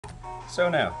So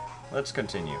now, let's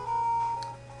continue.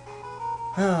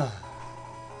 What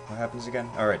happens again?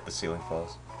 Alright, the ceiling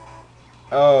falls.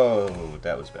 Oh,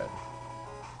 that was bad.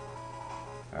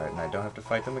 Alright, and I don't have to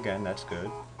fight them again, that's good.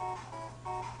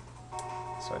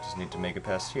 So I just need to make it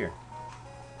past here.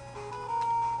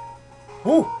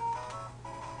 Woo!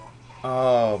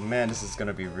 Oh man, this is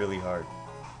gonna be really hard.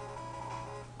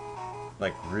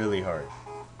 Like, really hard.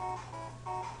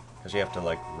 Because you have to,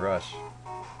 like, rush.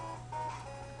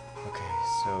 Okay,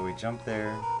 so we jump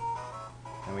there,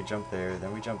 then we jump there,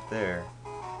 then we jump there.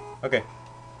 Okay.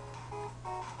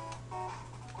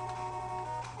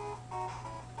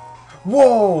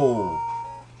 Whoa!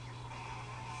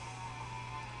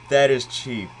 That is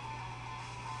cheap.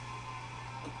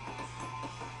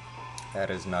 That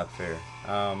is not fair.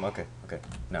 Okay.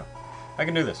 No. I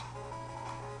can do this.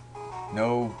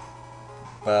 No,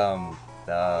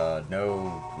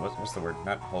 no, what's the word?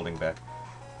 Not holding back.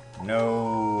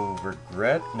 No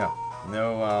regret? No.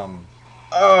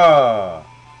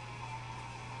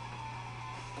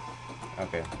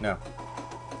 Okay, no.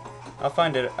 I'll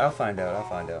find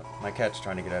out. My cat's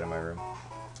trying to get out of my room.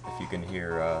 If you can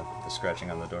hear, the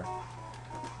scratching on the door.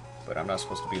 But I'm not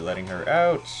supposed to be letting her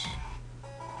out.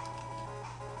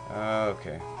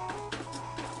 Okay.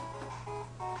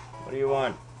 What do you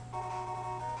want?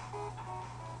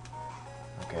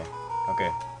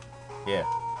 Okay.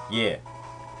 Yeah.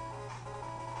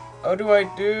 What do I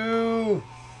do?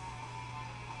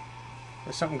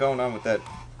 There's something going on with that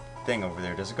thing over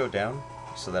there. Does it go down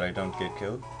so that I don't get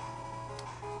killed?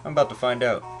 I'm about to find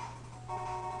out.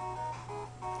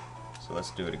 So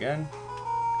let's do it again.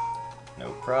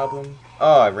 No problem.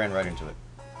 Oh, I ran right into it.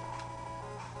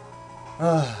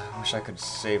 I wish I could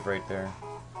save right there.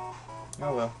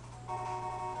 Oh well.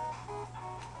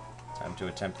 Time to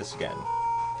attempt this again.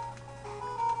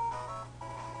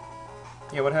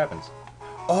 Yeah, what happens?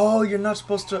 Oh, you're not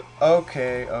supposed to...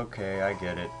 Okay, I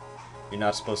get it. You're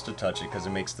not supposed to touch it because it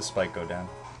makes the spike go down.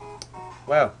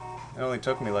 Wow, it only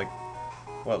took me like,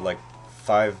 what, like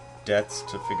 5 deaths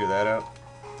to figure that out?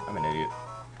 I'm an idiot.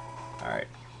 Alright.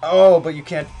 Oh, but you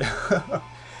can't...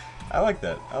 I like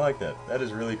that. That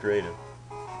is really creative.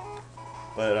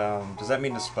 But, does that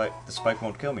mean the spike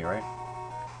won't kill me, right?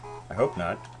 I hope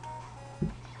not.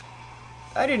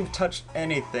 I didn't touch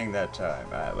anything that time.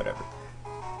 Whatever.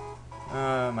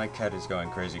 My cat is going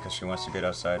crazy because she wants to get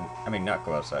outside. I mean, not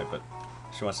go outside, but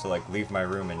she wants to, like, leave my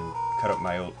room and cut up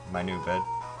my new bed.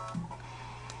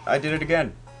 I did it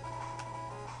again.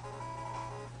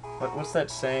 What's that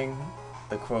saying?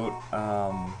 The quote,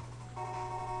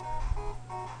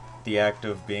 the act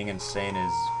of being insane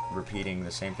is repeating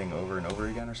the same thing over and over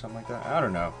again or something like that? I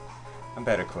don't know. I'm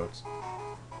bad at quotes.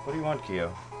 What do you want,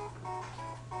 Kyo?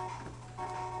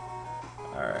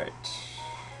 Alright.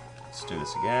 Let's do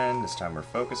this again. This time we're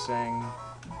focusing.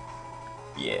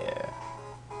 Yeah.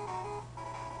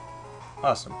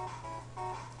 Awesome.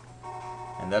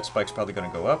 And that spike's probably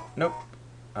gonna go up. Nope.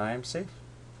 I'm safe.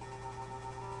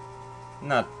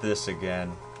 Not this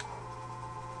again.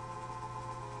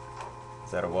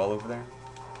 Is that a wall over there?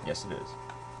 Yes, it is.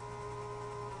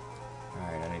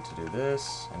 Alright, I need to do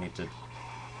this. I need to...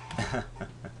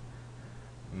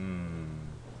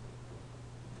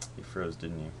 You froze,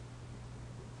 didn't you?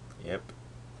 Yep.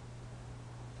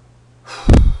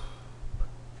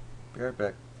 Be right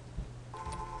back.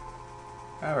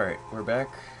 Alright, we're back.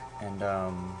 And,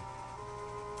 I'm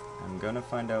gonna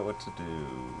find out what to do.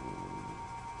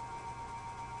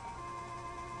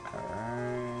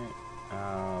 Alright.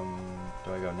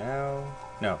 Do I go now?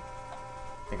 No.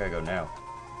 I think I go now.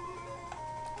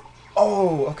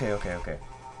 Oh, okay.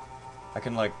 I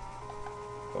can, like...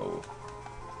 Oh.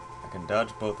 I can dodge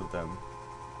both of them.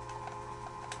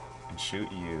 And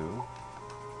shoot you.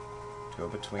 Go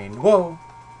between... Whoa!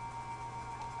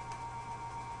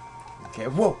 Okay,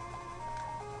 whoa!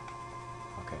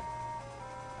 Okay.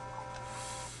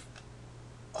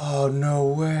 Oh, no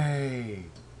way!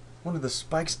 One of the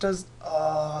spikes does...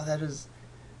 Oh, that is...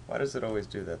 Why does it always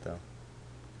do that, though?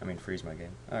 I mean, freeze my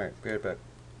game. Alright, be right back.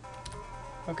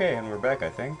 Okay, and we're back, I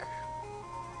think.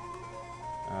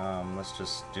 Let's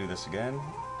just do this again.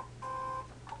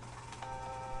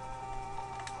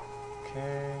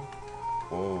 Okay.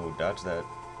 Whoa, dodge that.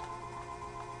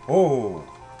 Whoa!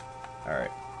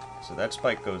 Alright, so that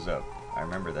spike goes up. I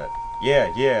remember that.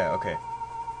 Yeah, okay.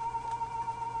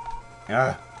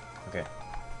 Okay.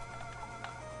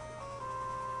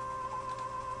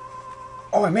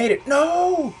 Oh, I made it!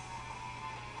 No!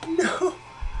 No!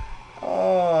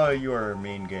 Oh, you are a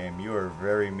mean game. You are a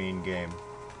very mean game.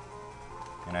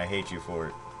 And I hate you for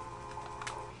it.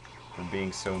 For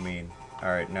being so mean.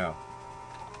 Alright, no.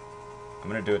 I'm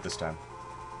gonna do it this time.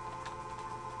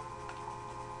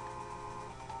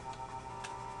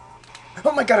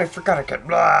 Oh my god, I forgot I could.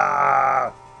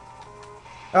 Ah!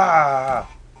 Ah!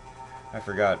 I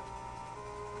forgot.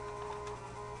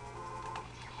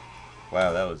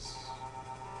 Wow, that was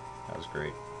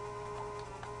great.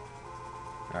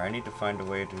 Alright, I need to find a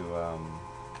way to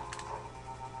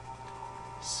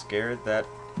scare that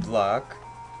block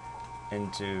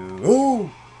into... Ooh!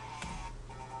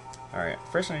 Alright,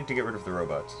 first I need to get rid of the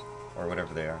robots, or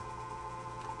whatever they are.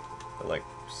 The, like,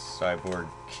 cyborg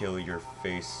kill your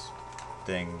face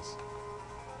things.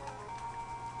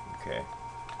 Okay.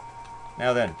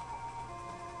 Now then.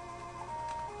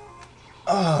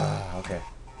 Ah, okay.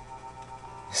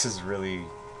 This is really,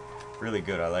 really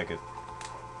good. I like it.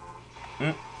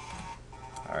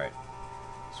 Alright.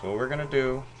 So what we're gonna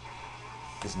do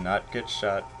is not get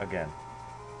shot again.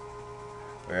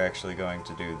 We're actually going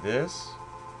to do this.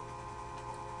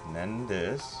 And then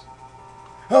this.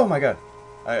 Oh my god!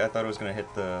 I thought it was gonna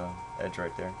hit the edge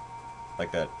right there.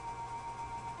 Like that.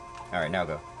 Alright, now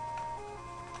go.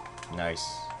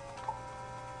 Nice.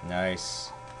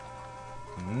 Nice.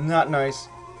 Not nice.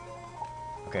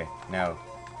 Okay, now.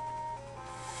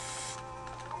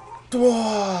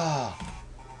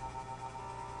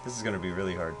 This is gonna be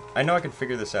really hard. I know I can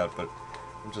figure this out, but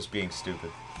I'm just being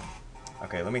stupid.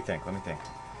 Okay, let me think, let me think.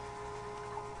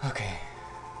 Okay.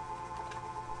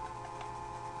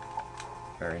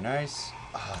 Very nice.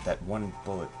 Ah, that one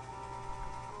bullet.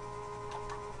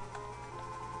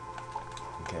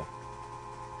 Okay.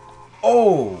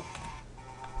 Oh!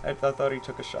 I thought he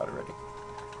took a shot already.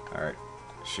 Alright.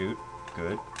 Shoot.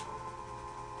 Good.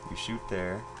 You shoot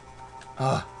there.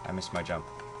 Ah, I missed my jump.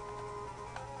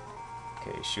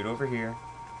 Okay, shoot over here.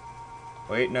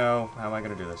 Wait, no. How am I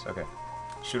going to do this? Okay.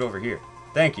 Shoot over here.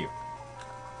 Thank you.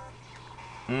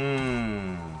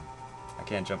 I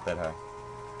can't jump that high.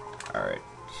 Alright.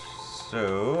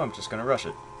 So, I'm just going to rush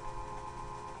it.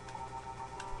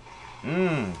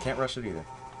 Can't rush it either.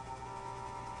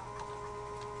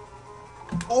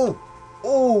 Oh!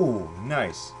 Oh!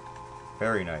 Nice.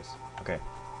 Very nice. Okay.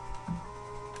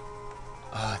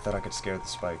 Ah, I thought I could scare the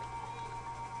spike.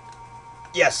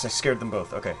 Yes! I scared them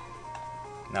both. Okay.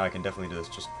 Now I can definitely do this.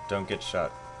 Just don't get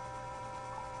shot.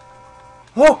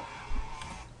 Oh!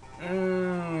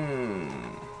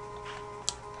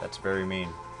 That's very mean.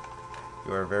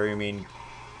 You are a very mean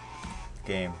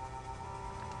game.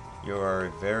 You are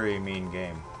a very mean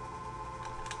game.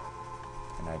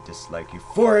 And I dislike you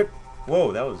for it!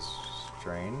 Whoa, that was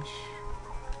strange.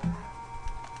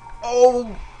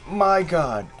 Oh my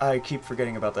god! I keep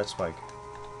forgetting about that spike.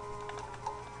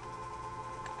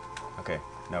 Okay,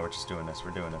 now we're just doing this. We're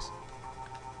doing this.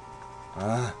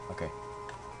 Okay.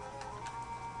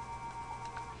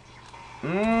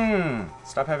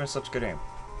 Stop having such good aim.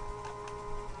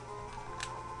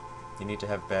 You need to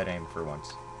have bad aim for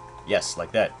once. Yes,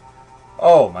 like that.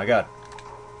 Oh my god.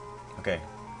 Okay.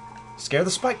 Scare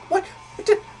the spike. What? It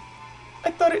did.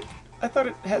 I thought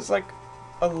it has like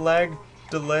a lag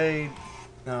delay.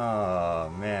 Oh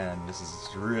man, this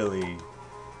is really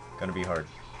gonna be hard.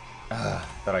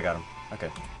 Thought I got him.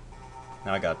 Okay.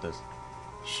 Now I got this.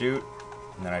 Shoot,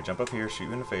 and then I jump up here, shoot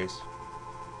you in the face.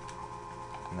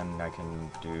 And then I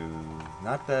can do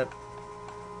not that.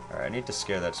 Alright, I need to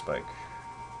scare that spike.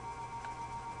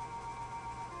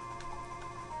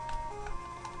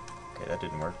 Okay, that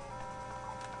didn't work.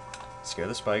 Scare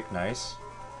the spike, nice.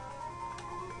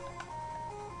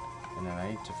 And then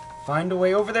I need to find a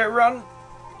way over there, run!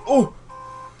 Oh!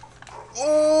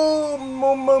 Oh!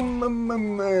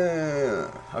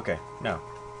 Okay, no.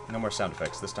 No more sound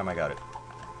effects. This time I got it.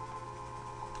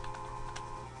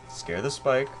 Scare the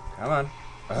spike. Come on.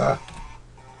 Ugh.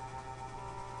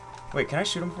 Wait, can I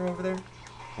shoot him from over there?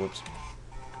 Whoops.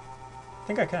 I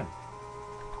think I can.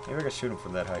 Maybe I can shoot him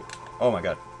from that height. Oh my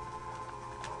god.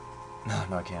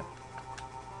 No, I can't.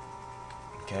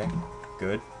 Okay.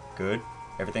 Good. Good.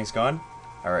 Everything's gone?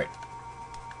 Alright.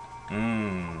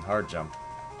 Hard jump.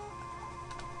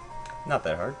 Not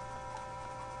that hard.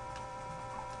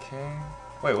 Okay.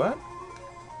 Wait, what?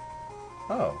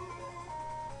 Oh.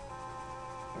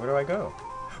 Where do I go?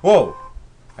 Whoa!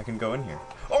 I can go in here.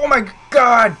 Oh my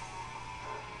god!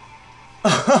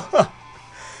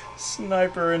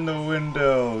 Sniper in the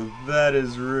window. That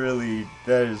is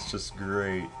just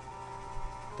great.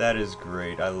 That is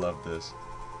great. I love this.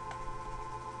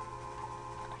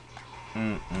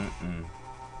 I'm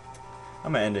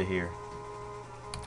gonna end it here.